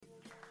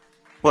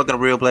Welcome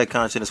to Real Black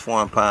Consciousness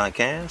Forum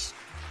Podcast.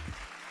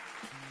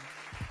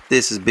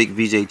 This is Big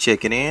VJ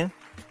checking in.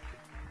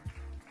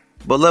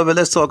 Beloved,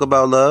 let's talk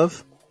about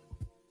love.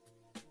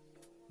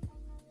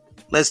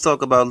 Let's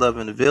talk about love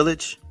in the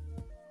village.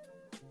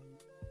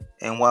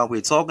 And while we're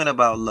talking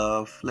about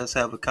love, let's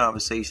have a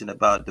conversation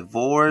about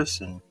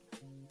divorce and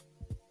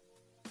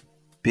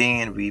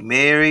being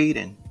remarried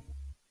and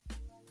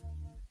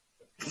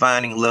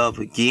finding love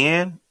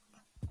again.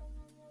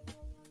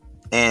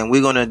 And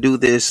we're going to do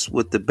this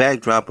with the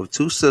backdrop of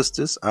two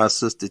sisters, our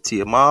sister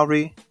Tia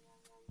Mowry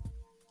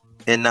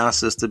and our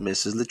sister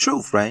Mrs.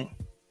 LaTruth, right?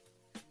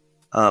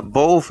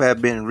 Both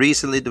have been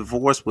recently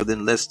divorced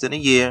within less than a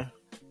year.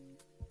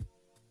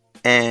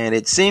 And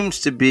it seems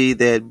to be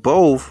that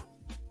both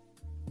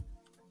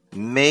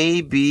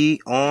may be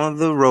on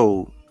the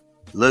road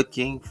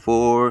looking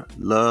for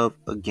love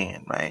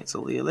again, right?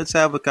 So yeah, let's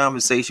have a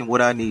conversation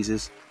with our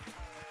nieces.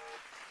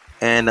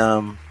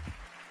 And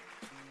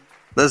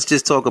let's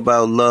just talk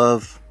about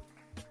love.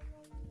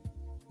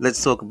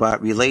 Let's talk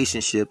about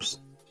relationships.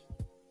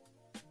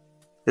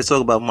 Let's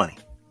talk about money,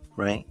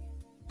 right?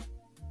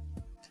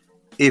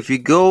 If you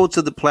go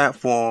to the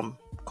platform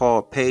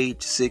called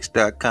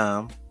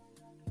page6.com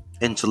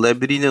in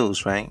Celebrity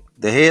News, right?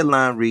 The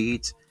headline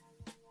reads,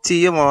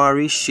 Tia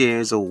Mowry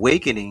shares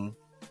awakening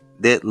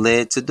that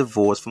led to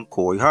divorce from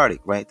Corey Hardick,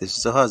 right? This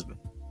is her husband.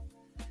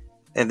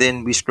 And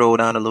then we scroll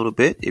down a little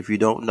bit. If you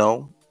don't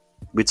know,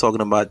 we're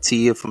talking about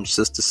Tia from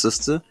Sister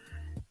Sister.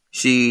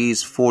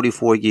 She's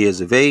 44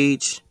 years of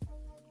age.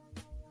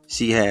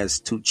 She has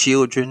 2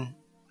 children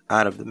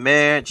out of the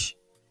marriage.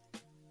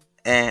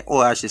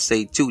 Or I should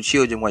say 2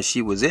 children while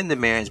she was in the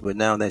marriage. But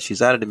now that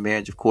she's out of the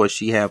marriage, of course,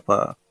 she have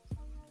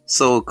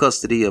sole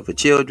custody of her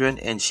children.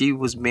 And she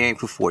was married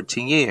for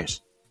 14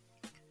 years.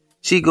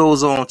 She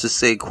goes on to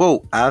say,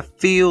 quote, I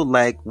feel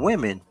like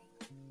women,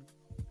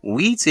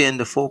 we tend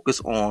to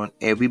focus on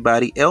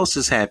everybody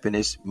else's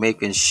happiness,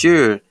 making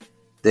sure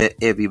that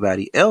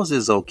everybody else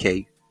is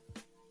okay,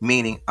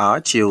 meaning our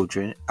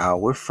children,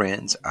 our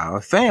friends, our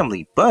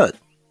family. But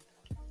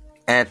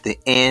at the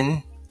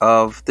end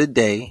of the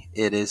day,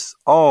 it is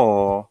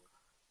all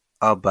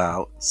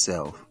about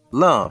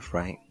self-love,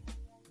 right?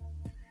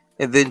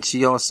 And then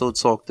she also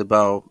talked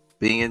about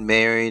being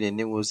married,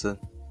 and it was a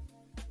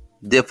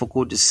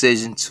difficult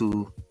decision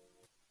to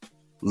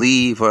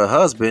leave her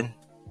husband,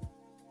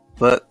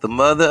 but the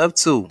mother of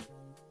 2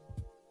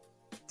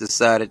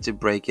 decided to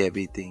break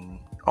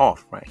everything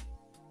off, right?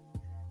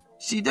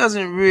 She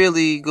doesn't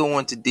really go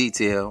into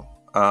detail,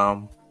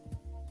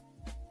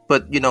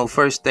 but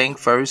first thing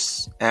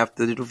first,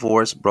 after the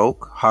divorce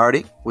broke,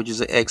 Hardick, which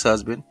is an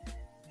ex-husband,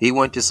 he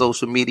went to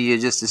social media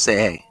just to say,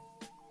 hey,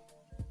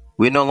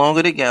 we're no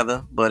longer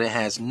together, but it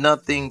has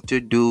nothing to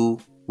do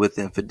with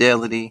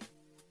infidelity.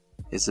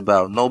 It's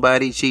about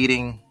nobody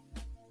cheating.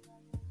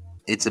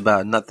 It's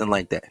about nothing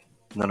like that.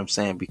 You know what I'm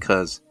saying?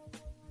 Because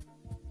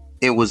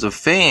it was a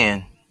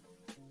fan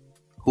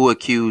who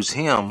accused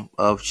him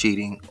of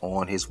cheating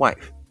on his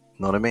wife. You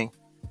know what I mean?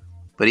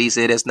 But he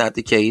said that's not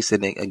the case.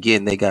 And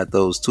they got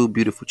those 2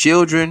 beautiful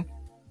children.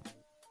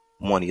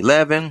 1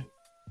 11,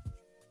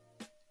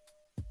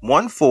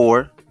 1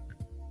 4.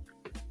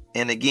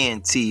 And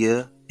again,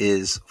 Tia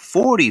is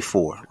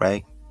 44,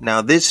 right?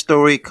 Now, this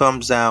story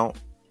comes out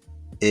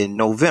in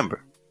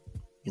November.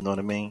 You know what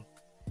I mean?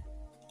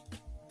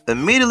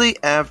 Immediately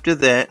after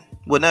that,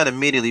 well, not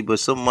immediately,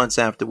 but some months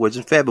afterwards,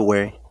 in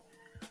February,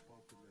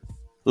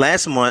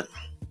 last month,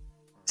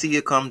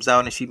 Tia comes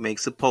out and she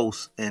makes a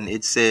post, and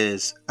it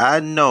says, I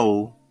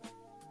know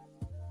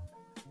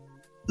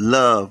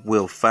love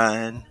will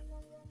find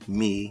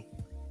me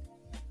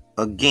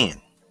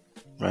again,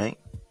 right?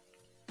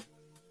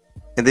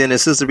 And then a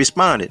sister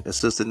responded, a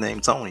sister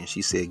named Tony, and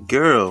she said,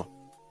 girl,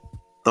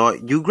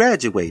 thought you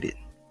graduated.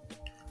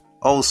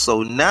 Oh,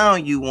 so now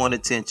you want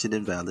attention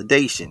and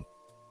validation.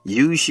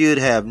 You should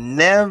have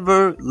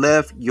never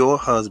left your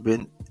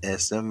husband,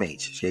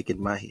 SMH,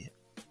 shaking my head.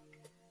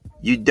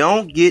 You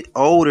don't get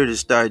older to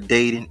start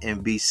dating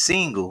and be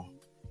single.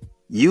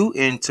 You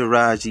and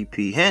Taraji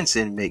P.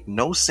 Henson make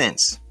no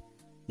sense.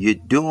 You're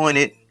doing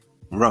it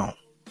wrong.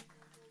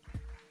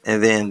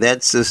 And then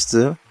that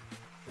sister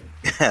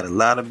had a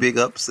lot of big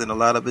ups and a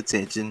lot of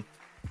attention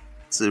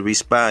to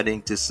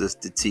responding to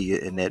Sister Tia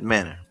in that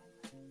manner.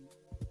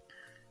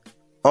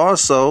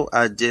 Also,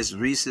 I just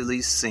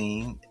recently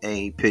seen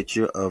a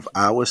picture of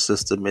our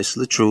sister, Miss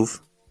LaTruth,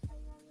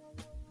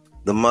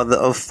 the mother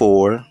of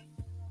 4,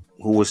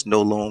 who was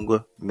no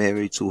longer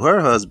married to her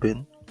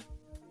husband,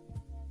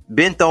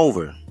 bent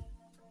over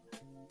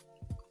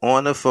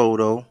on a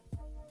photo,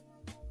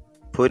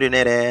 putting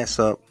that ass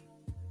up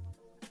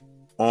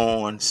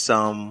on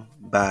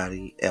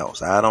somebody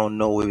else. I don't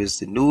know if it's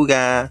the new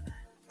guy.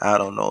 I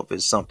don't know if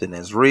it's something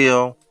that's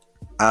real.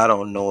 I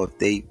don't know if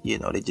they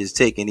just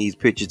taking these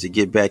pictures to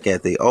get back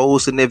at their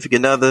old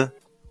significant other.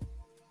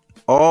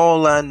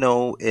 All I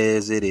know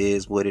is it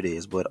is what it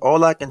is. But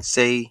all I can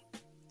say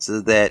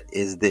to that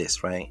is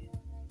this, right?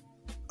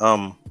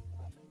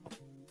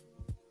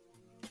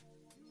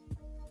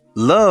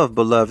 Love,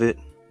 beloved,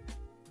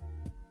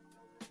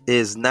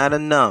 is not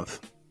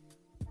enough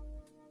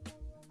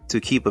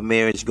to keep a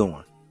marriage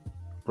going,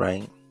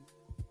 right?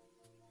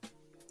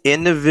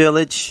 In the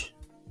village,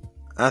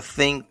 I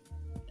think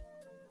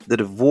the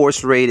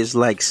divorce rate is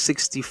like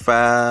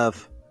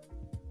 65,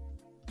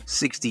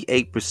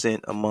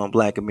 68% among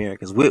Black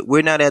Americans.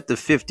 We're not at the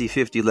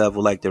 50-50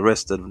 level like the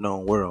rest of the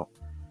known world.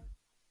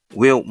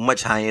 We're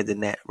much higher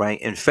than that, right?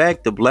 In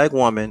fact, the Black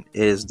woman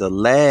is the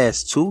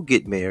last to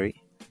get married,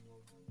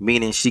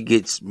 meaning she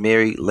gets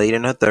married late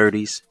in her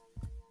 30s.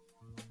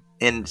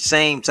 And at the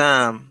same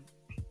time,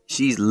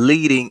 she's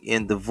leading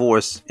in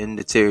divorce in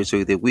the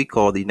territory that we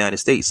call the United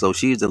States. So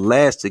she's the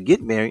last to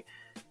get married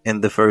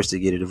and the first to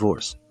get a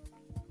divorce,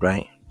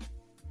 right?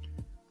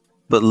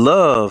 But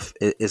love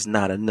is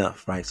not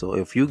enough, right? So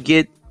if you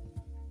get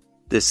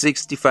the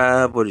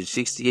 65 or the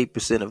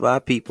 68% of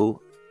our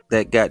people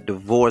that got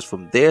divorced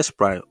from their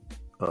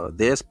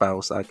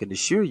spouse, I can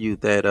assure you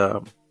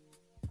that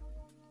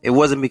it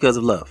wasn't because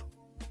of love.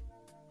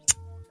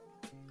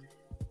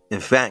 In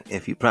fact,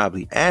 if you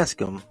probably ask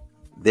them,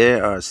 they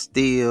are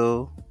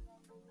still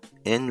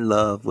in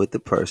love with the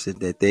person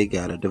that they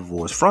got a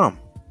divorce from.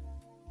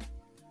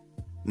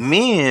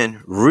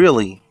 Men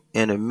really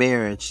in a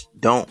marriage we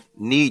don't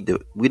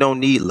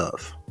need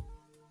love.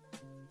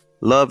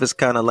 Love is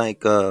kind of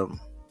like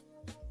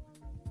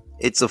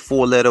it's a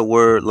 4-letter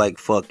word like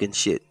fucking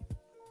shit.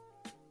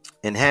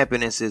 And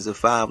happiness is a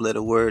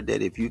 5-letter word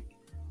that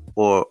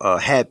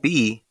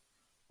happy,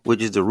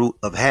 which is the root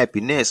of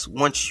happiness.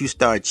 Once you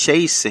start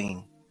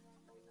chasing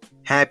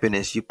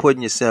happiness, you're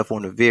putting yourself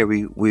on a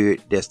very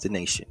weird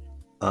destination.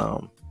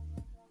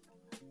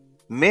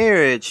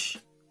 Marriage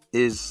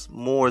is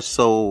more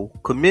so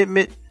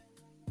commitment,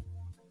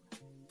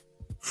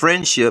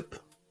 friendship,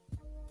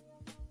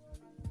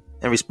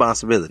 and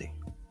responsibility.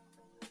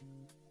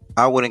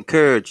 I would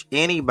encourage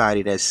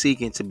anybody that's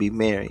seeking to be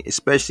married,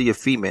 especially a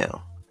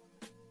female,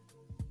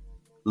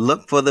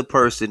 look for the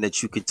person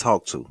that you can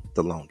talk to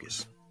the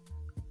longest.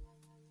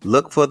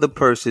 Look for the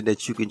person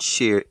that you can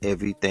share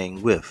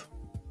everything with.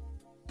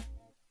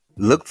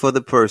 Look for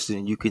the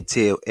person you can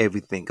tell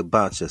everything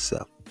about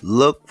yourself.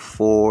 Look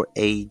for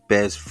a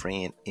best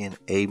friend in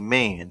a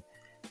man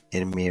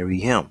and marry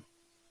him.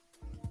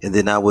 And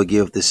then I will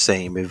give the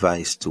same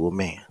advice to a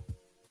man.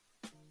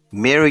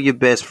 Marry your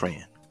best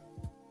friend.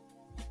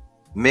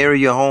 Marry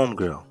your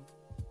homegirl.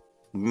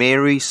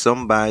 Marry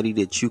somebody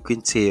that you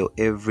can tell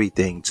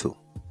everything to.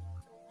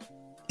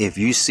 If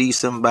you see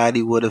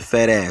somebody with a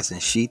fat ass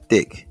and she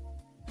thick,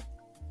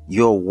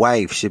 your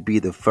wife should be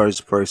the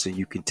first person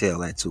you can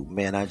tell that to.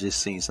 Man, I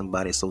just seen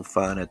somebody so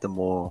fine at the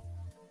mall,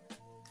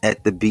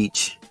 at the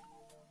beach,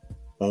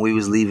 when we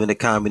was leaving the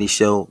comedy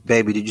show.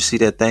 Baby, did you see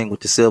that thing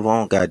with the silver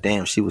on?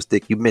 Goddamn, she was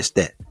thick. You missed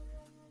that.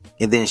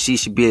 And then she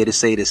should be able to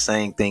say the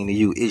same thing to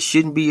you. It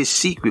shouldn't be a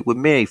secret with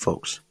married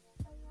folks.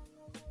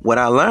 What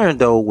I learned,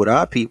 though, with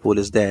our people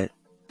is that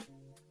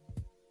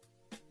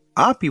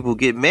our people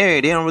get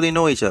married, they don't really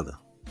know each other.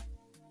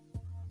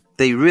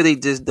 They really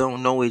just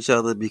don't know each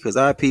other because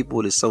our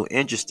people is so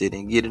interested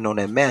in getting on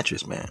that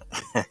mattress, man.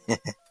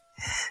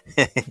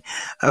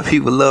 Our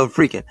people love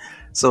freaking.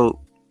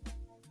 So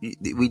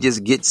we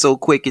just get so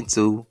quick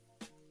into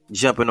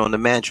jumping on the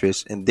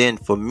mattress. And then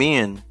for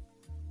men,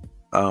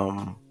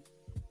 Black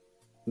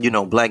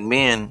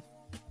men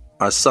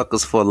are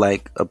suckers for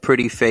like a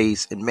pretty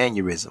face and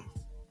mannerism.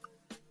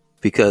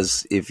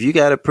 Because if you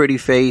got a pretty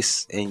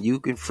face and you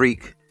can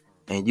freak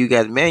and you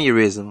got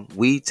mannerism,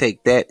 we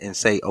take that and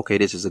say, okay,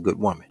 this is a good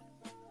woman.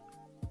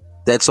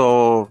 That's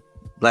all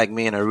Black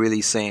men are really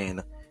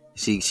saying.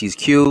 She's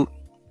cute.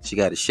 She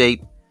got a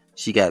shape.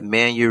 She got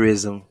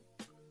mannerism.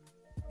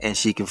 And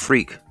she can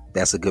freak.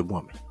 That's a good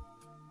woman.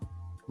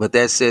 But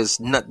that says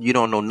you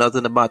don't know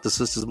nothing about the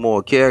sister's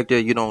moral character.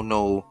 You don't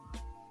know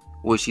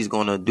what she's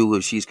going to do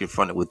if she's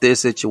confronted with this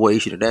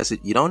situation or that's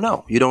it. You don't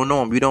know. You don't know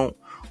them. We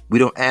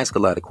don't ask a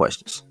lot of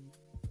questions.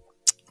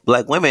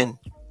 Black women,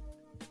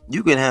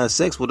 you can have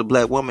sex with a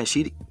Black woman.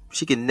 She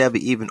can never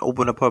even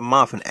open up her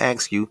mouth and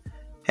ask you,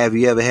 have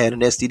you ever had an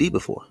STD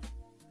before?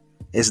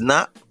 It's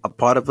not a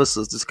part of a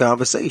sister's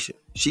conversation.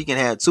 She can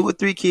have 2 or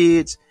 3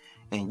 kids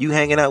and you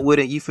hanging out with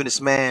her, you finna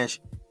smash,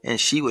 and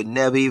she would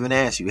never even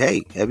ask you,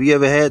 hey, have you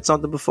ever had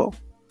something before?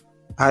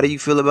 How do you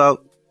feel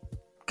about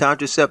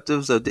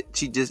contraceptives? Or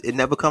it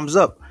never comes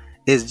up.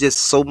 It's just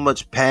so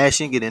much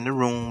passion get in the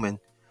room and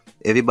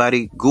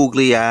everybody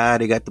googly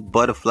eyed. They got the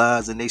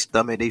butterflies in their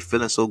stomach. They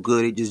feeling so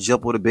good. They just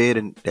jump on the bed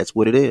and that's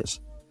what it is.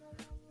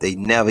 They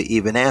never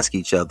even ask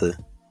each other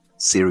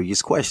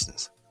serious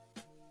questions.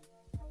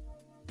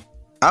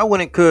 I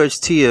would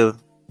encourage Tia,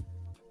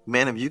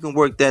 man, if you can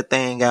work that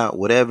thing out,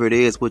 whatever it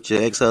is with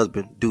your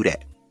ex-husband, do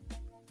that.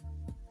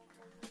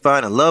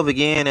 Finding love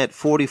again at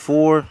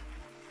 44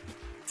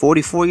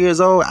 years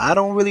old. I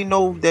don't really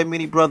know that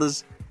many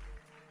brothers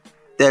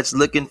that's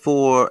looking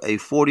for a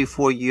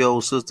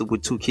 44-year-old sister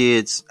with 2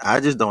 kids.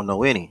 I just don't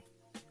know any.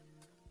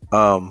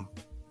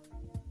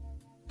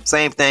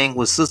 Same thing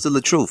with Sister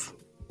LaTruth.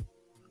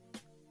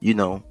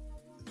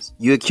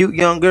 You're a cute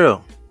young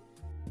girl.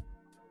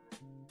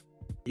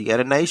 You got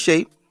a nice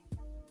shape.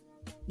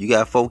 You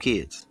got 4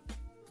 kids.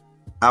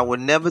 I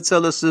would never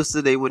tell a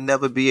sister they would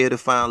never be able to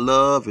find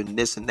love and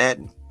this and that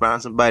and find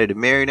somebody to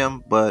marry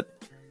them.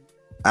 But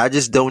I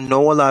just don't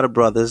know a lot of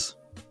brothers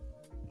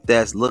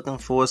that's looking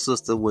for a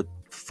sister with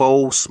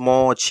 4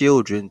 small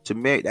children to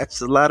marry.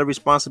 That's a lot of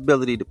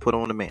responsibility to put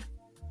on a man.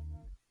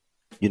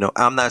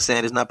 I'm not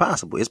saying it's not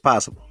possible. It's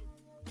possible.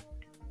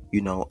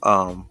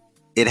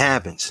 It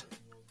happens.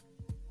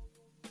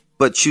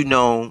 But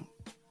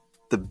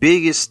the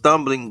biggest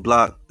stumbling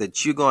block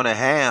that you're going to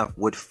have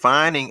with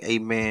finding a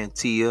man,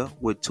 Tia,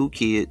 with 2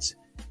 kids,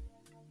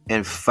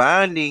 and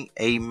finding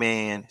a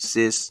man,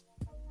 sis,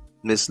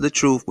 Miss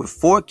LaTruth, with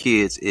 4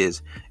 kids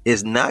is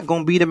not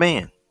going to be the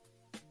man.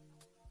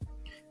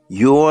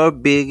 Your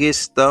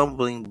biggest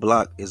stumbling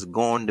block is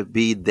going to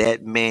be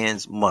that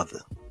man's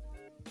mother.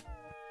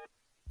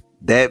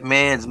 That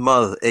man's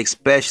mother,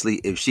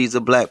 especially if she's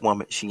a black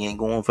woman, she ain't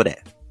going for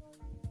that.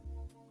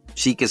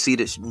 She can see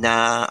that,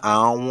 nah, I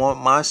don't want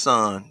my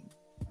son.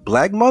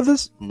 Black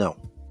mothers, no.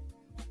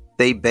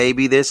 They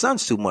baby their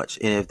sons too much.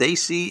 And if they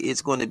see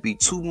it's going to be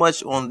too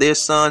much on their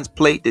son's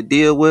plate to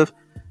deal with,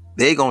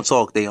 they going to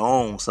talk their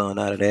own son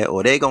out of that,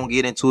 or they going to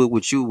get into it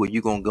with you where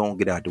you going to go and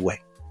get out the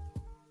way.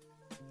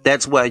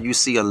 That's why you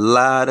see a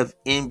lot of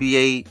men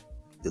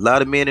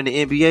in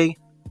the NBA,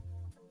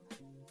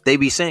 they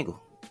be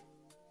single.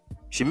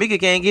 Shamika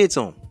can't get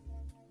to him.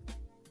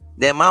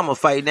 That mama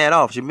fighting that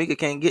off. Shamika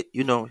can't get,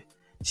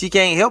 she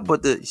can't help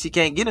but she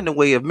can't get in the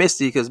way of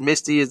Misty because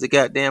Misty is the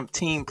goddamn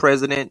team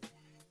president.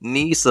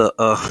 Nisa,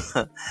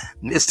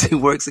 Misty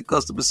works in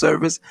customer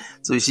service.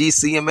 So she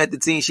see him at the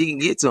team, she can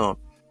get to him.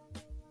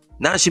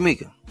 Not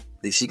Shamika.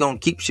 She gonna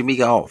keep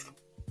Shamika off.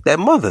 That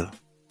mother.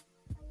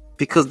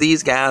 Because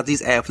these guys,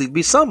 these athletes,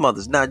 be some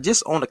mothers. Now,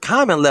 just on a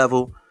common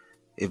level,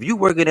 if you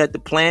working at the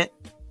plant,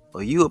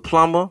 or you a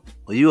plumber,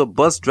 or you a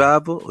bus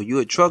driver, or you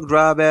a truck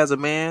driver as a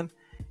man,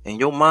 and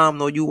your mom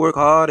know you work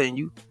hard, and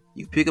you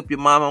pick up your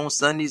mama on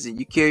Sundays, and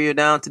you carry her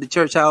down to the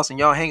church house, and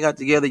y'all hang out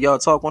together, y'all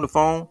talk on the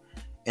phone,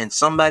 and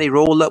somebody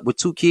roll up with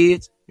 2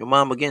 kids, your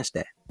mom against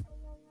that.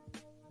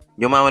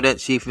 Your mama, that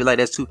she feel like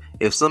that's too.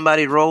 If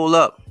somebody roll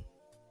up,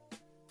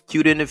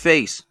 cute in the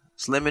face,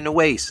 slim in the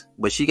waist,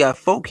 but she got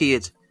 4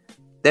 kids,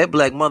 that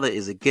black mother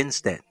is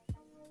against that.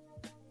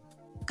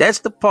 That's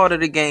the part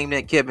of the game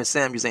that Kevin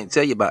Samuels ain't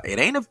tell you about. It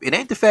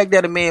ain't the fact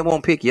that a man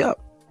won't pick you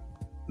up.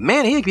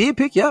 Man, he'll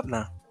pick you up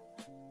now.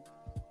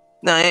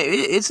 Now,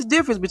 it's a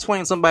difference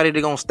between somebody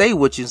that's going to stay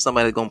with you and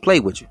somebody that's going to play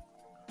with you.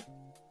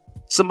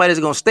 Somebody that's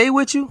going to stay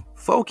with you,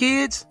 4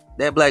 kids,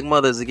 that black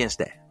mother is against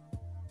that.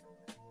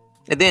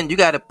 And then you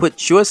got to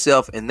put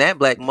yourself in that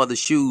black mother's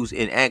shoes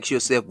and ask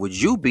yourself, would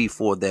you be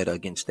for that or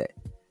against that?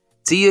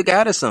 Tia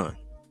got a son.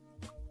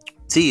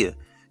 Tia,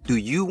 do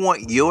you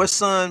want your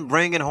son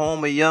bringing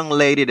home a young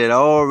lady that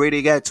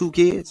already got 2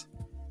 kids?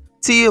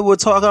 Tia will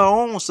talk her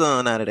own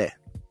son out of that.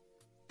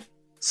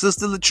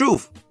 Sister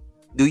LaTruth,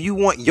 do you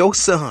want your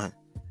son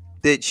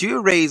that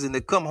you're raising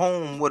to come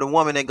home with a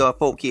woman that got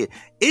 4 kids?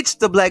 It's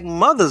the black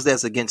mothers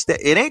that's against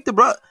that. It ain't the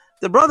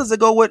brothers that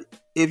go with,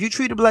 if you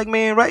treat a black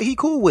man right, he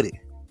cool with it.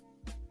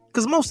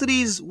 Because most of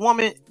these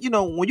women,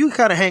 when you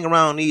kind of hang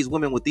around these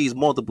women with these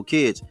multiple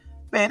kids,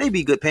 man, they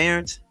be good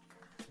parents.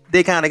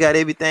 They kind of got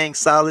everything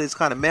solid. It's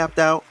kind of mapped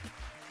out.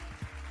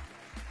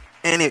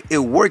 And it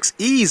works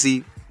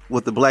easy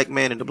with the black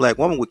man and the black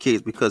woman with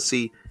kids because,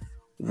 see,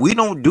 we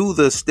don't do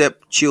the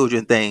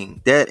stepchildren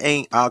thing. That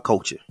ain't our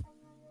culture.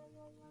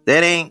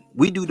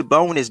 We do the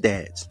bonus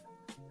dads.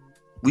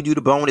 We do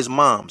the bonus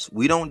moms.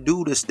 We don't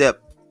do the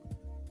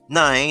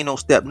ain't no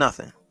step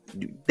nothing.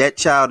 That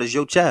child is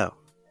your child.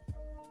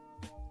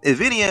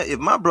 If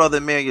my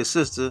brother marry your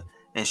sister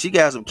and she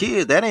got some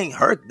kids, that ain't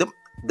her.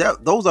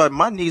 Those are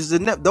my nieces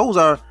and nephews. Those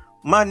are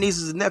my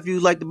nieces and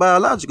nephews, like the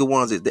biological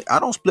ones. I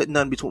don't split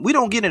nothing between. We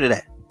don't get into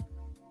that.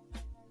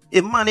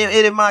 If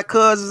my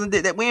cousins and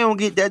that, we don't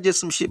get that.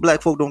 Just some shit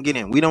black folk don't get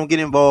in. We don't get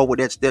involved with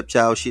that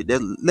stepchild shit.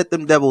 Let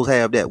them devils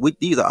have that.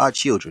 These are our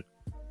children.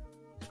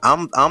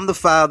 I'm the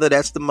father.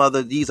 That's the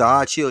mother. These are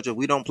our children.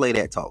 We don't play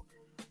that talk.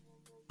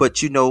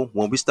 But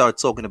when we start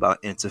talking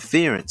about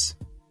interference,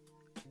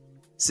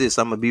 sis,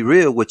 I'm gonna be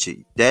real with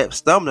you. That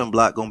stumbling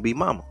block gonna be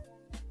mama.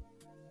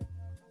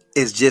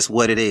 It's just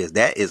what it is.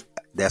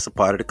 That's a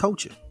part of the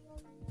culture.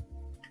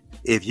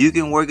 If you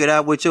can work it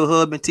out with your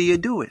husband, Tia,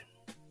 do it.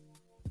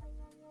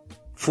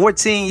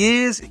 14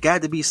 years, it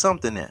got to be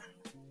something there.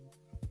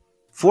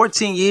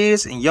 14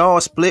 years and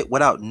y'all split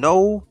without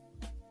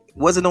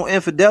wasn't no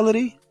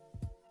infidelity.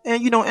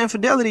 And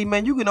infidelity,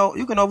 man, you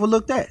can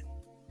overlook that.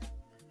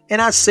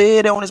 And I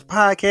said on this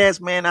podcast,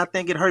 man, I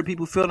think it hurt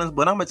people's feelings,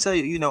 but I'm gonna tell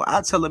you,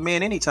 I tell a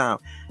man anytime,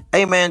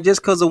 hey man, just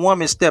because a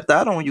woman stepped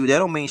out on you, that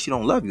don't mean she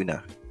don't love you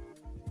now.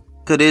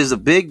 Because there's a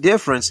big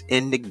difference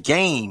in the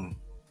game.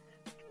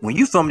 When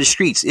you from the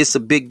streets, it's a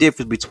big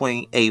difference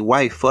between a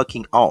wife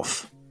fucking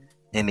off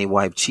and a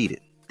wife cheated.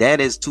 That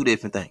is 2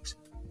 different things.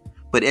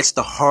 But it's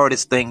the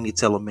hardest thing to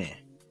tell a man.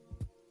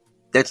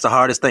 That's the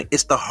hardest thing.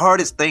 It's the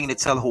hardest thing to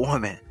tell a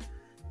woman.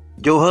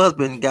 Your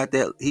husband got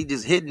that. He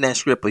just hitting that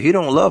stripper. He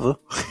don't love her.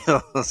 You know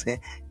what I'm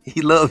saying?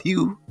 He love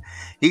you.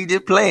 He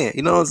just playing.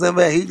 You know what I'm saying?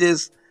 Man,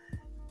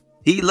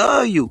 he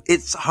love you.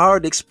 It's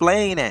hard to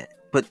explain that,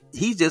 but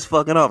he's just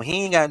fucking up.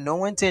 He ain't got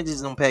no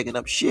intentions on packing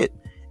up shit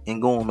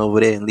and going over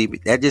there and leave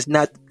it. That's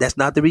not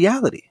the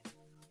reality.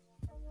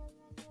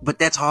 But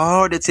that's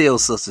hard to tell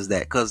sisters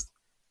that, because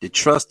the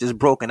trust is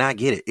broken. I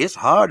get it. It's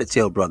hard to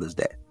tell brothers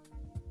that.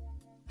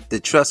 The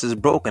trust is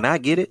broken. I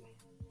get it.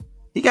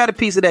 He got a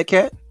piece of that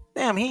cat.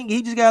 Damn,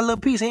 he just got a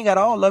little piece. He ain't got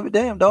all of it.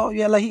 Damn, dog.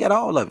 Yeah, like he got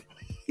all of it.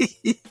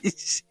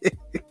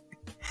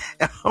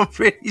 I'm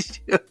pretty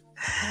sure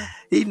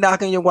he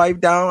knocking your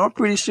wife down. I'm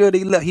pretty sure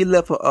he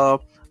left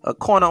a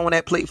corner on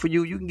that plate for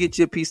you. You can get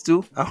your piece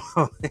too.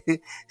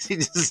 she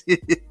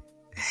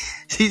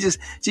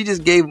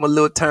just gave him a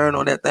little turn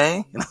on that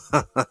thing.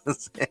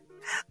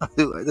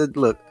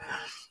 Look,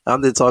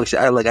 I'm just talking shit.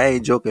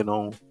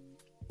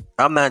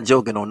 I'm not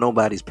joking on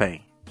nobody's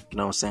pain. You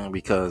know what I'm saying?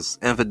 Because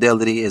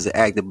infidelity is an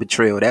act of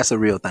betrayal. That's a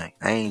real thing.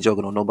 I ain't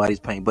joking on nobody's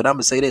pain. But I'm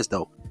going to say this,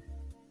 though.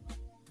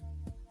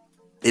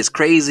 As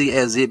crazy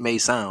as it may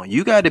sound,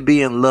 you got to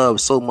be in love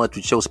so much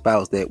with your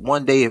spouse that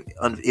one day,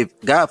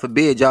 if God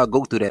forbid y'all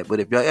go through that, but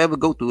if y'all ever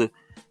go through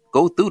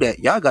that,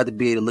 y'all got to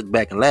be able to look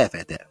back and laugh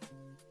at that.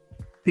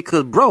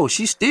 Because, bro,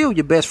 she's still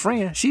your best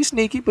friend. She's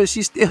sneaky, but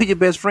she's still your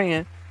best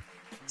friend.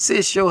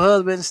 Sis, your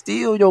husband,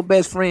 still your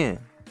best friend.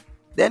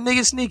 That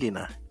nigga sneaky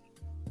now.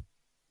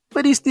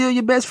 But he's still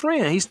your best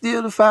friend. He's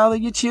still the father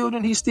of your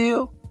children. He's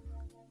still,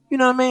 you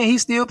know what I mean?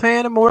 He's still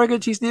paying the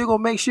mortgage. He's still going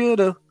to make sure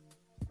the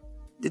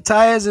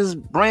tires is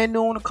brand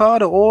new on the car.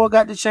 The oil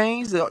got to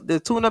change.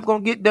 The tune-up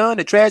going to get done.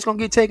 The trash going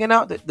to get taken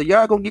out. The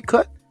yard going to get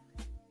cut.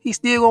 He's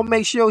still going to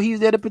make sure he's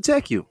there to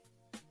protect you.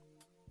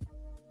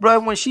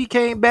 Bro, when she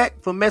came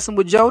back from messing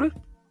with Jody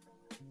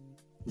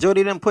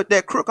didn't put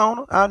that crook on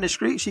her out in the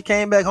street. She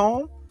came back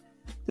home.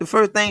 The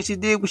first thing she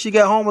did when she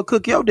got home was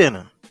cook your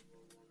dinner.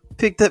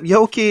 Picked up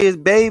your kids,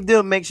 bathed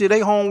them, make sure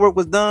their homework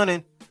was done,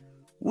 and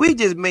we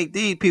just make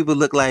these people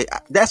look like.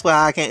 That's why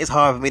I can't. It's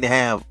hard for me to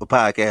have a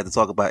podcast to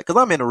talk about it,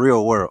 because I'm in the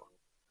real world.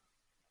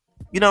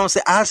 You know what I'm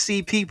saying? I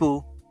see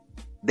people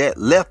that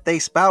left their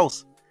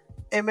spouse,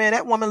 and man,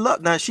 that woman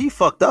loved. Now she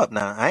fucked up.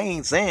 Now I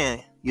ain't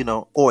saying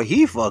or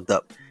he fucked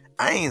up.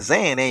 I ain't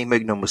saying they ain't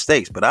making no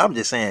mistakes, but I'm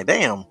just saying,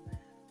 damn,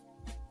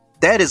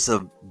 that is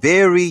a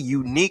very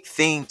unique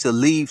thing to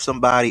leave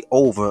somebody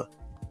over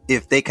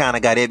if they kind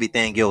of got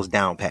everything else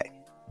down pat.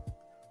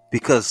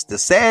 Because the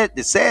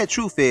sad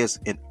truth is,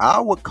 in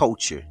our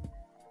culture,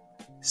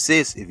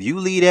 sis, if you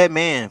leave that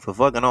man for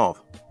fucking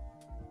off,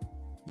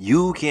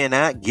 you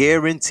cannot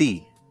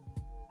guarantee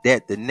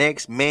that the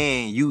next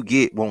man you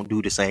get won't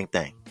do the same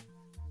thing.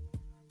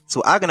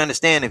 So I can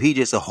understand if he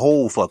just a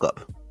whole fuck up.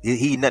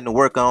 He nothing to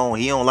work on.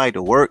 He don't like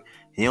to work.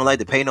 He don't like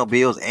to pay no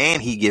bills,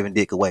 and he giving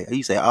dick away.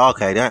 You say,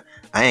 okay,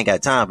 I ain't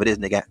got time for this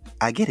nigga.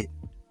 I get it.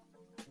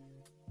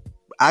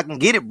 I can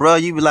get it, bro.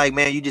 You be like,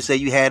 man, you just say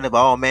you had enough.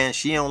 Oh, man,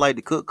 she don't like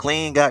to cook,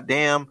 clean,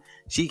 goddamn.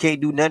 She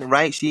can't do nothing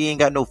right. She ain't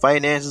got no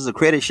finances, a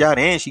credit shot,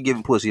 and she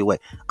giving pussy away.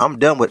 I'm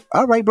done with it.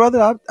 All right,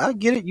 brother, I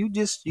get it.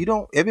 You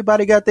don't,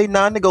 everybody got their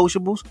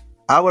non-negotiables.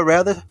 I would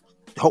rather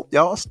hope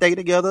y'all stay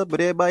together, but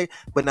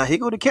now here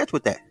go the catch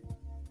with that.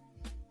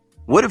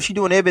 What if she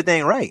doing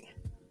everything right?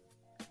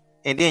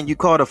 And then you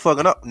caught her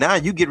fucking up. Now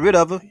you get rid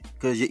of her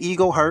because your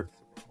ego hurt.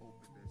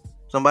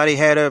 Somebody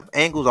had her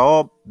ankles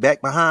all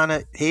back behind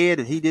her head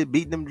and he did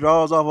beat them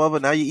drawers off of her.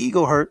 Now your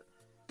ego hurt.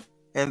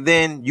 And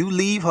then you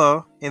leave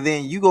her and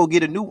then you go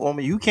get a new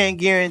woman. You can't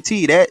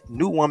guarantee that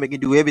new woman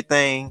can do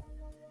everything.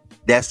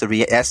 That's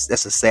a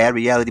sad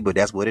reality, but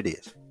that's what it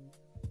is.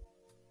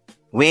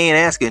 We ain't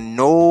asking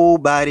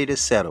nobody to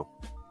settle.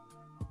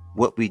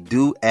 What we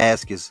do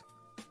ask is,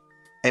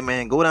 hey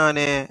man, go down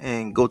there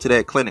and go to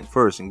that clinic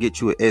first and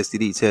get you an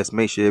STD test.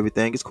 Make sure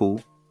everything is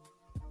cool.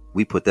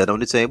 We put that on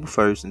the table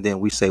first, and then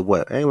we say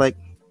what? Hey, like,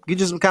 get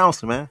you some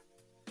counseling,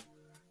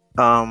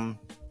 man.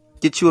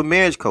 Get you a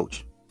marriage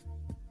coach.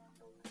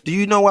 Do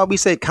you know why we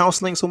say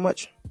counseling so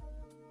much?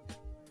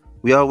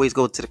 We always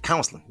go to the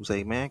counseling. We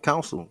say, man,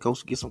 go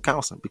get some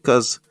counseling,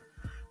 because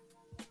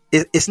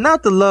it's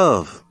not the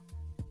love.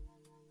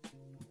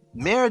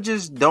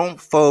 Marriages don't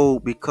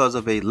fold because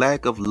of a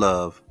lack of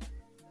love.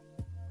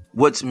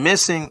 What's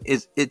missing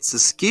is it's a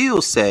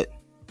skill set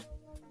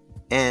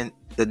and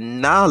the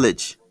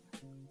knowledge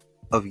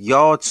of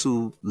y'all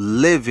two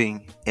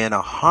living in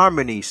a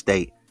harmony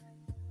state.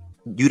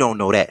 You don't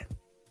know that.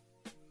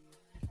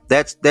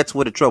 That's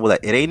where the trouble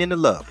at. It ain't in the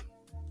love.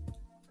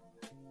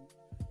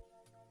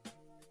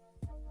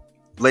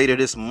 Later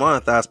this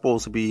month, I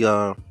supposed to be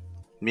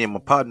me and my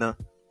partner,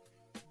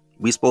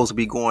 we supposed to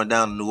be going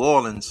down to New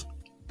Orleans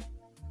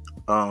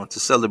to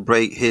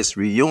celebrate his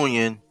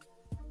reunion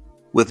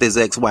with his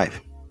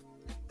ex-wife.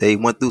 They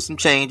went through some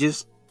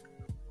changes.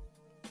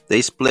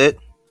 They split.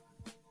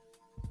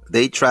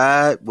 They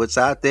tried what's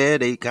out there.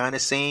 They kind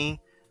of seen.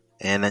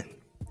 And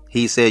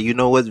he said, you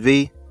know what,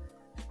 V?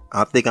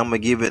 I think I'm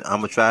going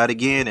to try it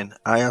again. And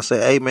I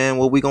said, hey, man,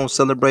 what we going to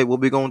celebrate? What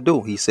we going to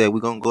do? He said,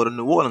 we're going to go to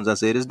New Orleans. I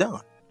said, it's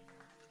done.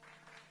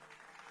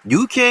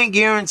 You can't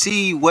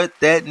guarantee what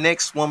that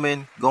next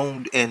woman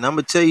going, and I'm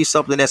gonna tell you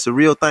something that's a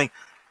real thing.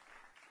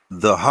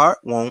 The heart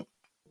won't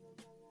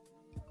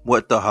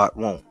what the heart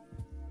won't.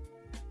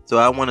 So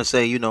I want to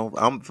say,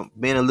 I'm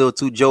being a little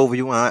too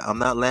jovial. I'm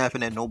not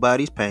laughing at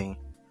nobody's pain.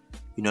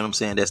 You know what I'm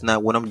saying? That's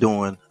not what I'm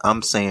doing.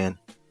 I'm saying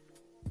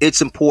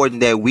it's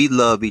important that we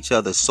love each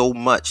other so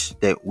much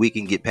that we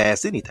can get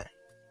past anything.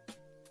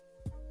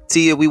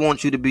 Tia, we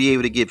want you to be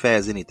able to get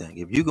past anything.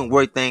 If you can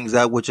work things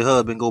out with your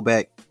husband, go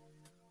back,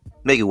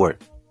 make it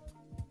work.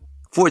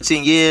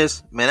 14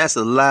 years, man, that's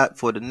a lot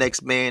for the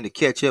next man to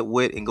catch up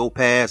with and go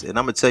past. And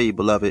I'm going to tell you,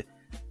 beloved,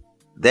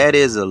 that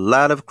is a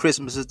lot of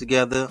Christmases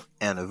together,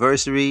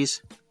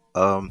 anniversaries,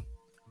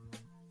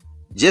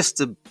 just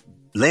to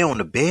lay on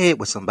the bed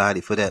with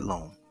somebody for that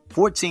long.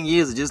 14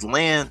 years of just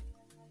laying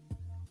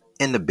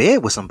in the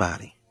bed with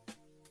somebody.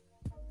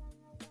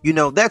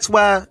 That's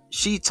why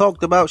she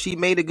talked about she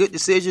made a good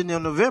decision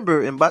in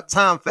November, and by the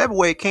time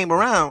February came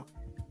around,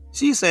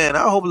 she's saying,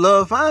 I hope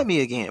love find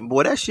me again.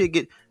 Boy, that shit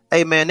get,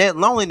 hey man, that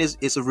loneliness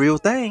is a real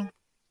thing.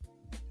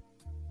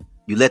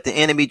 You let the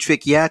enemy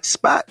trick you out your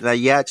spot. Now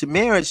you out your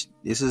marriage.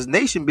 This is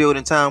nation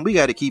building time. We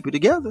got to keep it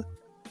together.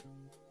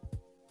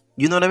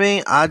 You know what I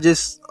mean?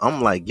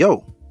 I'm like,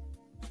 yo,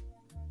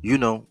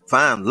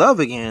 find love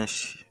again.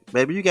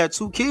 Baby, you got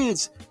 2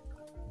 kids.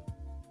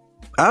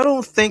 I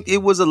don't think it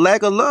was a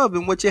lack of love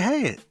in what you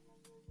had.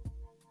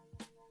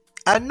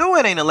 I know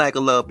it ain't a lack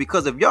of love,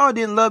 because if y'all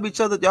didn't love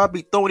each other, y'all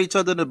be throwing each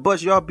other in the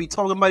bus. Y'all be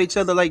talking about each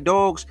other like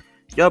dogs.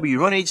 Y'all be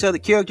running each other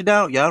character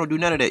down. Y'all don't do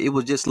none of that. It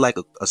was just like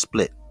a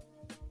split.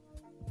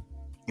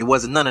 It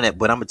wasn't none of that.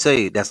 But I'm going to tell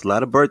you, that's a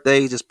lot of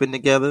birthdays to spend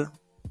together.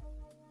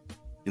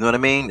 You know what I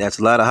mean? That's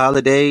a lot of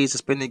holidays to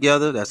spend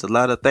together. That's a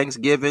lot of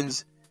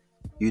Thanksgivings.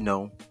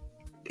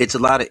 It's a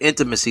lot of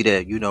intimacy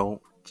there.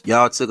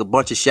 Y'all took a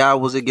bunch of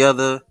showers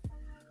together,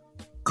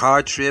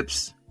 car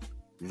trips,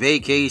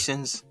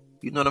 vacations.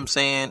 You know what I'm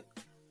saying?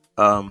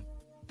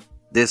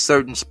 There's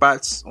certain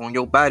spots on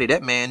your body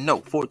that man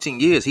know. 14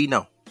 years, he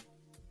know.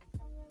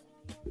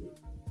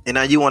 And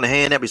now you want to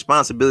hand that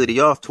responsibility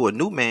off to a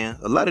new man.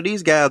 A lot of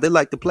these guys, they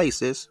like to play,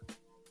 sis.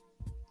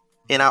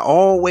 And I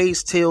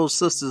always tell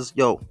sisters,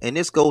 and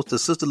this goes to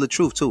Sister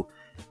LaTruth too.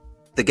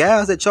 The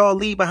guys that y'all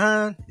leave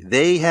behind,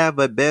 they have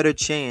a better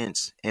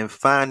chance in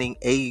finding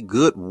a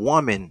good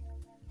woman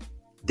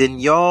than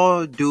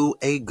y'all do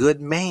a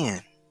good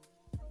man.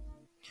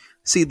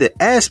 See, the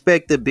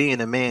aspect of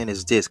being a man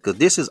is this, because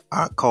this is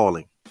our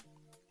calling: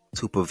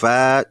 to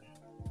provide,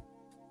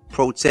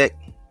 protect,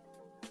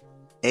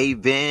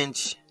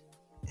 avenge,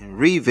 and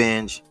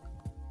revenge.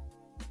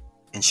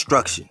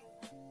 Instruction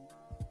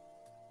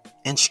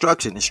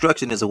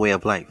is a way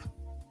of life.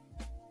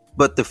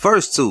 But the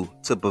first two,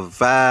 to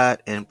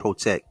provide and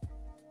protect.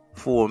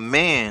 For a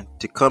man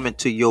to come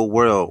into your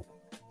world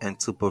and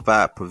to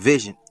provide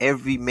provision,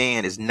 every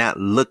man is not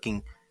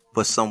looking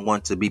for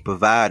someone to be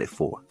provided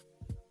for.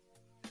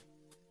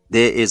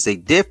 There is a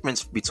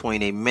difference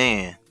between a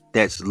man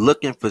that's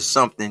looking for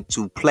something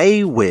to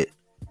play with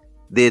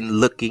than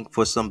looking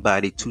for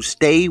somebody to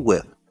stay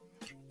with.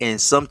 And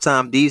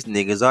sometimes these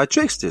niggas are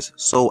tricksters.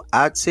 So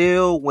I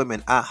tell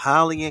women, I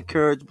highly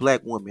encourage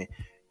black women,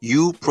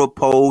 you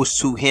propose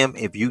to him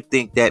if you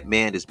think that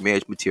man is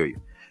marriage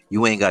material.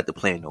 You ain't got to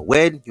plan no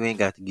wedding. You ain't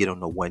got to get on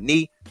no one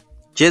knee.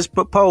 Just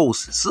propose.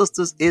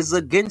 Sisters is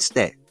against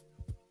that.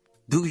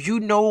 Do you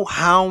know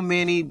how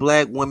many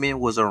black women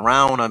was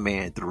around a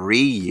man 3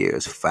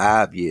 years,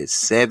 5 years,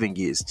 7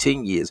 years,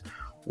 10 years,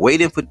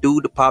 waiting for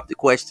dude to pop the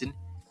question?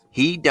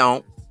 He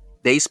don't.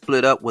 They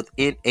split up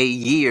within a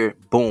year.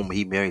 Boom,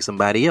 he married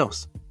somebody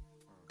else.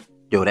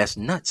 Yo, that's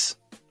nuts.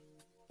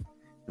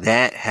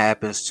 That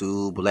happens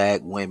to black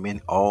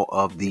women all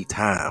of the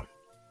time.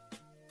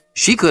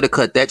 She could have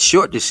cut that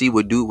short to see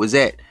what dude was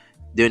at.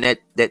 During that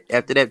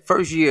after that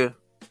first year,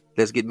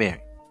 let's get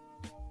married.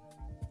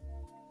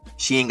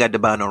 She ain't got to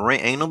buy no ring.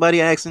 Ain't nobody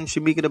asking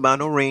Shamika to buy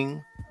no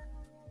ring.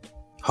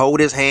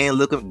 Hold his hand,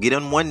 look up, get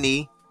on one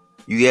knee.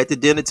 You at the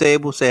dinner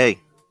table, say, hey,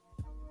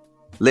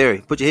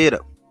 Larry, put your head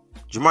up.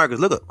 Jamarcus,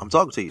 look up. I'm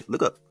talking to you.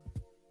 Look up.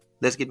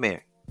 Let's get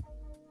married.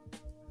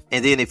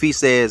 And then if he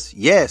says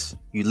yes,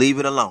 you leave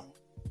it alone.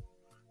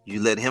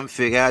 You let him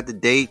figure out the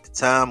date, the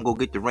time, go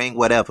get the ring,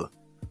 whatever.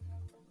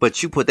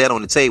 But you put that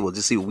on the table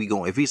to see where we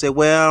going. If he said,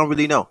 well, I don't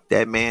really know.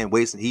 That man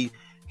wasting, he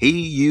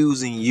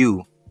using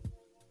you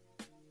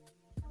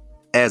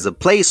as a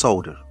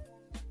placeholder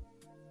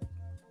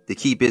to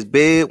keep his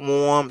bed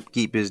warm,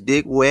 keep his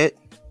dick wet,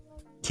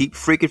 keep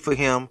freaking for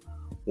him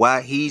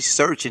while he's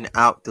searching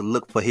out to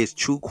look for his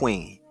true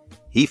queen.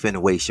 He finna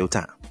waste your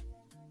time.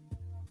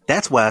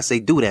 That's why I say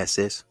do that,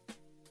 sis.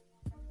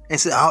 And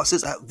say, oh,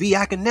 sis, V,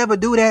 I can never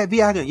do that. V,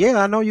 yeah,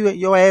 I know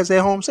your ass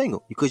at home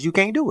single because you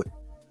can't do it.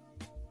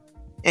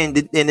 And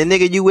the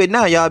nigga you with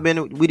now, y'all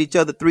been with each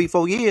other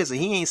 3-4 years, and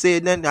he ain't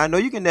said nothing. I know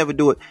you can never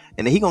do it,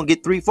 and then he gonna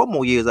get 3-4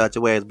 more years out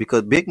your ass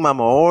because Big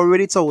Mama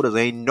already told us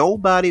ain't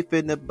nobody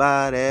finna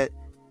buy that,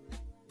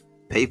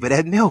 pay for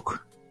that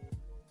milk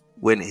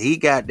when he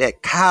got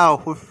that cow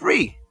for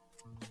free.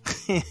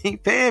 He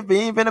ain't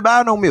finna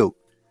buy no milk.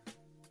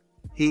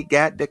 he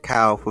got the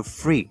cow for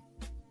free.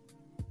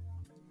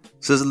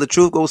 Sister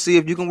LaTruth, go see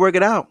if you can work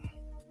it out.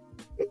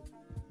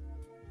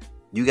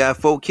 You got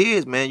 4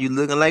 kids, man. You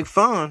looking like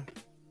fun.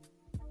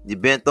 You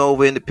bent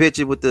over in the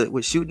picture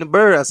with shooting the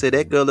bird. I said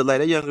that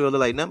young girl look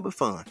like nothing but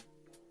fun.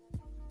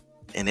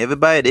 And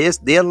everybody,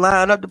 they'll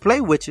line up to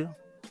play with you.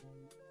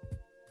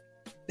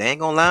 They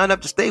ain't gonna line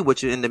up to stay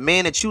with you. And the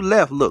man that you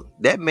left, look,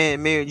 that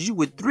man married you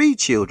with 3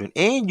 children,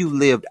 and you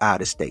lived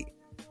out of state.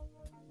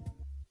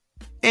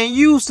 And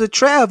used to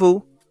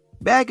travel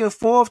back and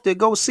forth to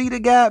go see the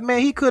guy. Man,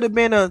 he could have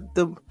been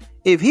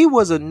if he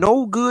was a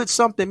no good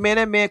something, man,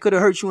 that man could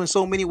have hurt you in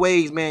so many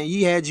ways, man.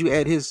 He had you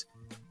at his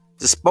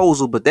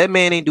disposal, but that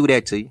man ain't do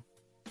that to you.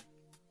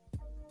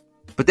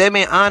 But that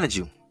man honored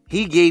you.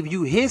 He gave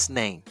you his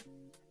name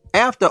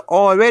after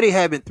already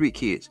having 3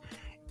 kids.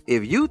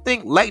 If you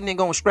think lightning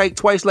gonna strike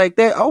twice like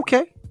that,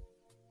 okay.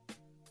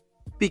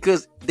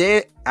 Because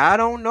I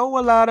don't know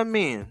a lot of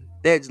men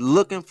that's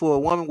looking for a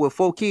woman with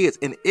 4 kids,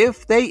 and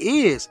if they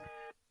is,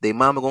 they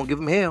mama gonna give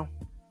them hell.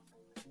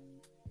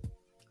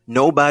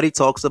 Nobody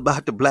talks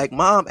about the black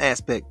mom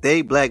aspect.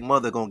 They black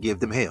mother gonna give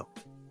them hell.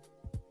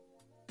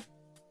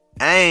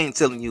 I ain't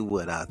telling you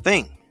what I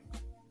think.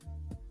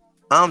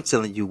 I'm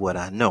telling you what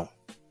I know.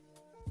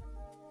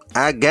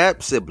 I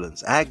got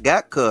siblings. I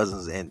got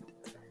cousins, and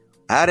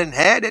I didn't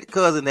have that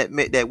cousin that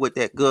met that with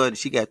that gun.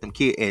 She got them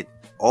kids, and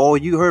all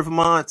you heard from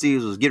my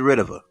aunties was get rid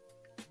of her.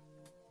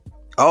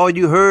 All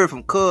you heard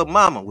from cub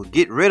mama was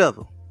get rid of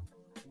her.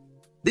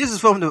 This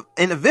is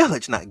in the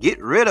village now.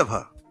 Get rid of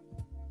her.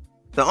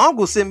 The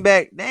uncle sitting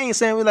back, they ain't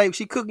saying like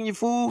she cooking your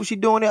food, she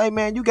doing it. Hey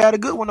man, you got a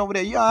good one over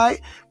there. You all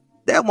right?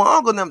 That one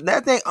uncle them,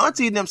 that thing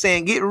auntie them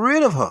saying get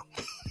rid of her.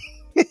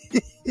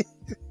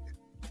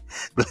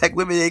 Black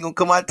women ain't gonna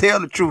come out and tell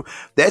the truth.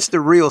 That's the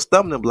real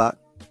stumbling block.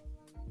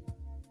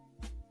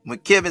 When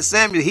Kevin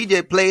Samuel, he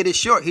just played it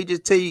short. He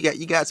just tell you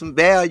got some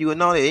value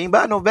and all that. It ain't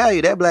about no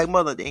value. That black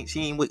mother,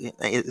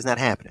 it's not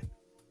happening.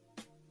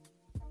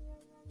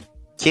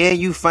 Can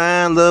you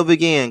find love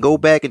again? Go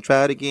back and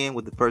try it again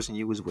with the person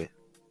you was with.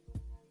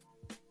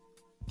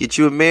 Get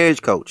you a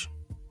marriage coach.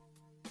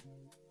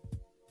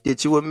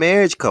 Get you a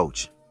marriage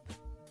coach.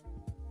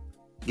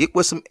 Get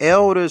with some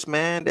elders,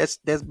 man, that's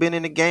been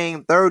in the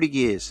game 30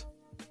 years,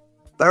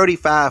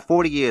 35,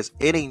 40 years.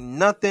 It ain't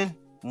nothing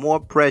more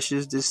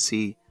precious to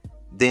see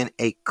than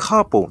a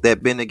couple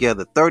that been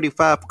together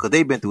 35, because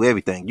they've been through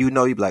everything. You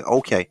know, you be like,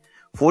 okay,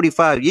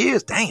 45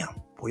 years, damn,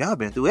 boy, y'all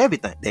been through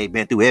everything. They've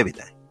been through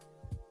everything.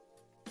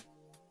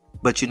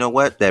 But you know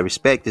what? That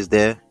respect is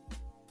there.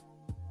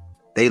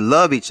 They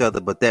love each other,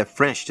 but that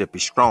friendship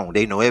is strong.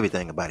 They know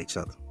everything about each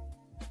other.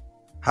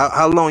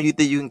 How long you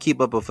think you can keep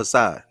up a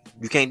facade?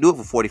 You can't do it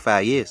for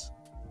 45 years.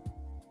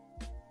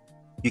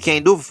 You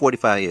can't do it for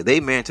 45 years. They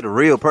married to the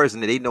real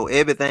person, and they know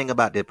everything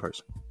about that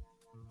person.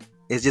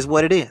 It's just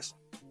what it is.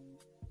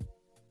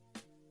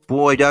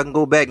 Boy, y'all can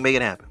go back and make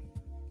it happen.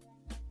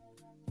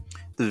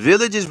 The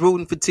village is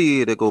rooting for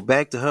Tia to go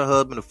back to her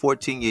husband of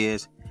 14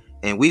 years,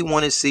 and we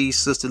want to see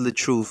Sister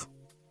LaTruth.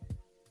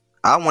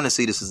 I want to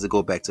see the sister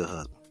go back to her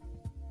husband.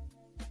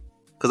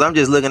 Because I'm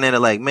just looking at it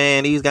like,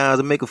 man, these guys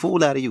will make a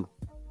fool out of you.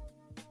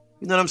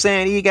 You know what I'm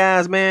saying? These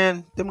guys,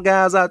 man, them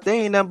guys out there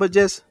ain't nothing but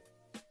just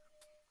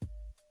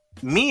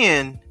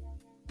men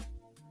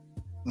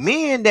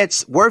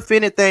that's worth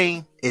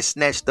anything is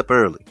snatched up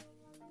early.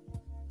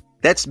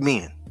 That's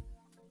men.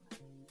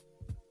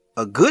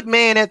 A good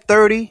man at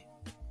 30,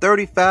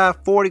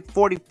 35, 40,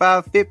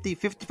 45, 50,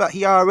 55,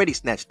 he already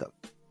snatched up.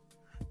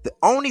 The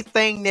only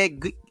thing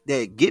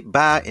that get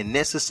by in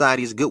this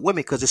society is good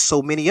women, because there's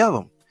so many of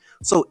them.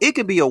 So it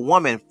could be a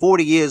woman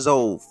 40 years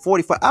old,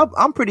 45.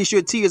 I'm pretty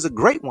sure T is a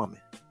great woman.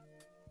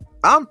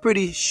 I'm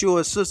pretty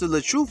sure Sister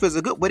LaTruth is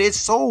a good, but it's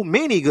so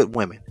many good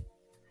women.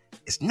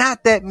 It's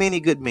not that many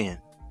good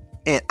men.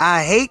 And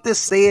I hate to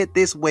say it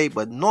this way,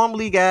 but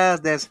normally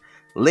guys that's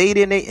laid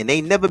in it and they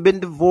never been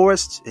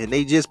divorced and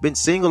they just been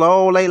single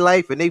all their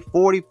life and they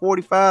 40,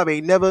 45,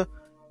 ain't never.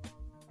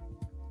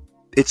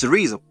 It's a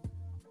reason.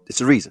 It's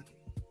a reason.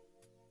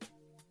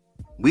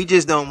 We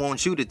just don't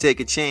want you to take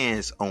a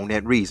chance on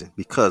that reason,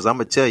 because I'm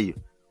going to tell you,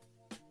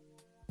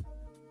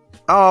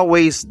 I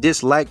always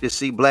dislike to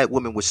see black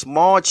women with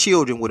small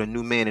children with a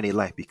new man in their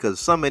life, because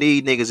some of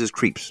these niggas is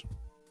creeps.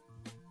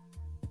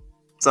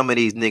 Some of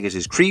these niggas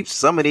is creeps.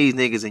 Some of these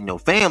niggas in your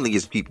family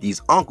is creeps.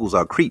 These uncles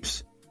are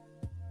creeps.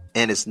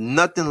 And it's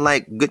nothing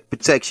like good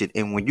protection.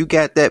 And when you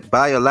got that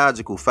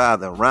biological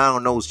father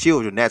around those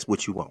children, that's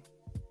what you want.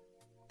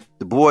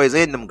 The boys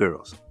and them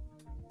girls.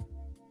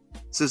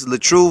 Sister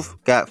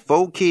LaTruth got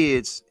 4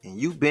 kids and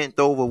you bent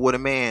over with a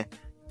man.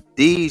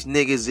 These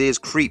niggas is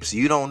creeps.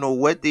 You don't know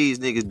what these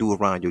niggas do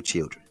around your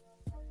children.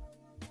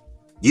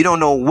 You don't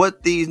know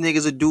what these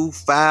niggas will do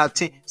 5,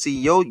 10. See,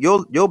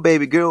 your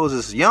baby girls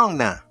is young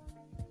now.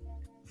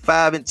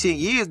 5 and 10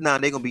 years now,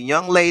 they're gonna be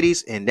young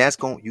ladies, and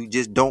you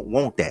just don't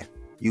want that.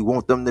 You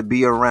want them to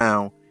be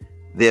around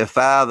their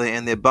father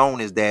and their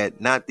bonus dad,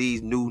 not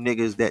these new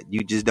niggas that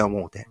you just don't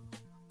want that.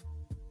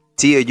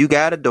 Tia, you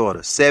got a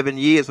daughter. 7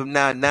 years from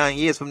now, 9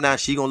 years from now,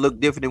 she gonna look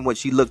different than what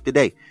she looked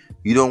today.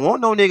 You don't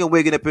want no nigga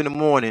waking up in the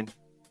morning,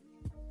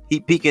 he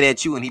peeking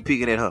at you and he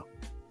peeking at her.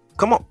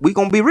 Come on, we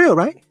gonna be real,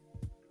 right?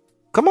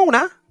 Come on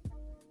now.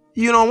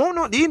 You don't want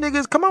no, these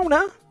niggas, come on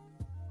now.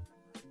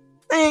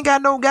 They ain't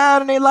got no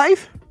God in their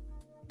life.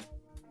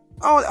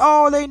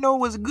 All they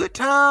know is good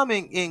time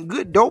and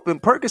good dope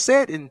and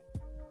Percocet and,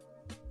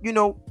 you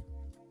know,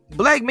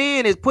 black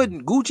men is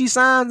putting Gucci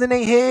signs in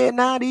their head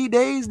now these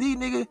days. These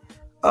niggas,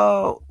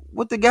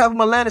 what the guy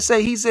from Atlanta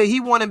say? He said he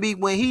want to be,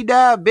 when he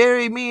died,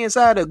 bury me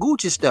inside a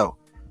Gucci store.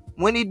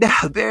 When he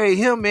died, bury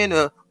him in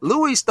a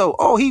Louis store.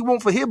 All he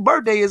want for his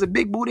birthday is a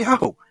big booty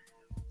hoe.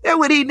 That's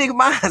what these nigga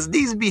minds,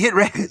 these be hit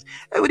records.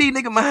 That's what these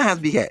nigga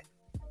minds be at.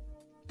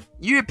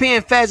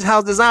 European fashion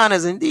house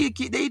designers and these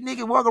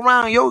niggas walk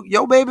around,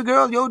 your baby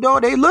girls, your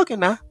daughter, they looking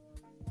now.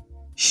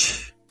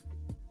 Shh.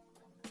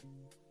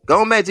 Go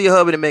on back to your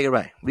hubby and make it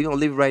right. We gonna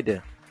leave it right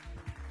there.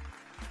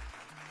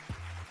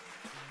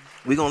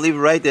 We gonna leave it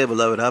right there,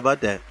 beloved. How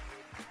about that?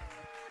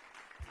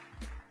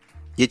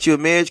 Get you a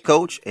marriage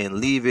coach and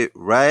leave it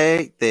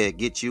right there.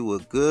 Get you a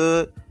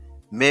good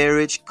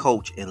marriage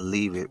coach and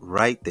leave it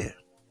right there.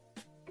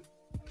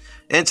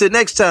 Until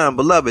next time,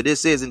 beloved,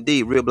 this is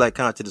indeed Real Black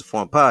Consciousness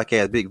Forum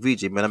Podcast. Big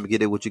VJ, man. I'm going to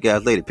get it with you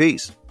guys later.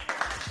 Peace.